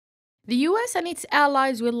The US and its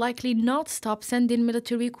allies will likely not stop sending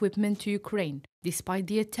military equipment to Ukraine, despite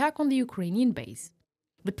the attack on the Ukrainian base.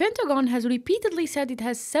 The Pentagon has repeatedly said it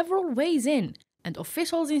has several ways in, and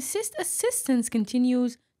officials insist assistance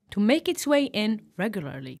continues to make its way in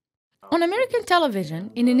regularly. On American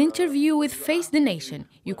television, in an interview with Face the Nation,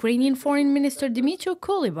 Ukrainian Foreign Minister Dmytro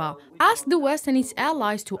Kuleba asked the West and its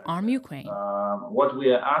allies to arm Ukraine. What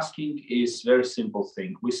we are asking is a very simple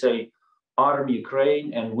thing. We say, arm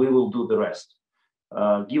Ukraine and we will do the rest.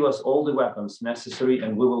 Give us all the weapons necessary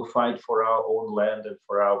and we will fight for our own land and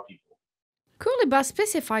for our people. Kuleba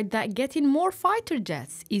specified that getting more fighter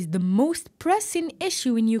jets is the most pressing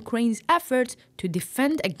issue in Ukraine's efforts to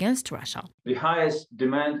defend against Russia. The highest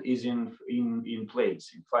demand is in planes,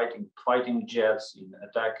 in fighting jets, in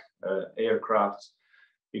attack aircrafts,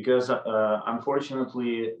 because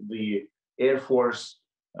unfortunately the air force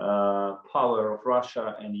power of Russia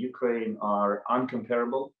and Ukraine are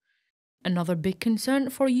uncomparable. Another big concern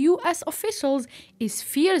for US officials is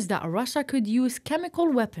fears that Russia could use chemical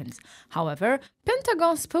weapons. However,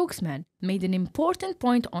 Pentagon spokesman made an important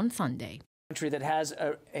point on Sunday. A country that has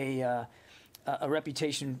a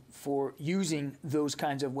reputation for using those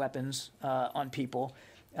kinds of weapons on people,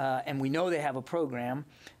 and we know they have a program.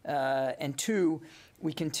 And two,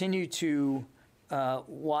 we continue to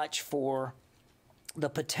watch for the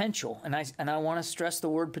potential, and I want to stress the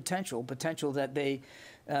word potential that they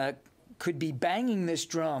could be banging this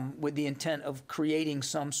drum with the intent of creating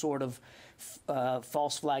some sort of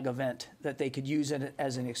false flag event that they could use it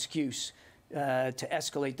as an excuse to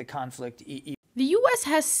escalate the conflict. The US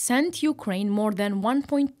has sent Ukraine more than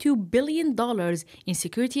 $1.2 billion in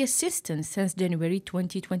security assistance since January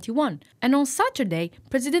 2021. And on Saturday,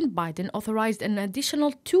 President Biden authorized an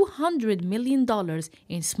additional $200 million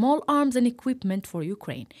in small arms and equipment for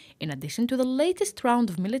Ukraine. In addition to the latest round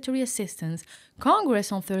of military assistance, Congress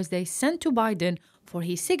on Thursday sent to Biden for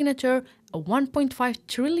his signature a $1.5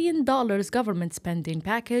 trillion government spending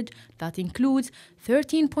package that includes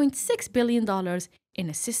 $13.6 billion in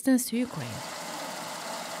assistance to Ukraine.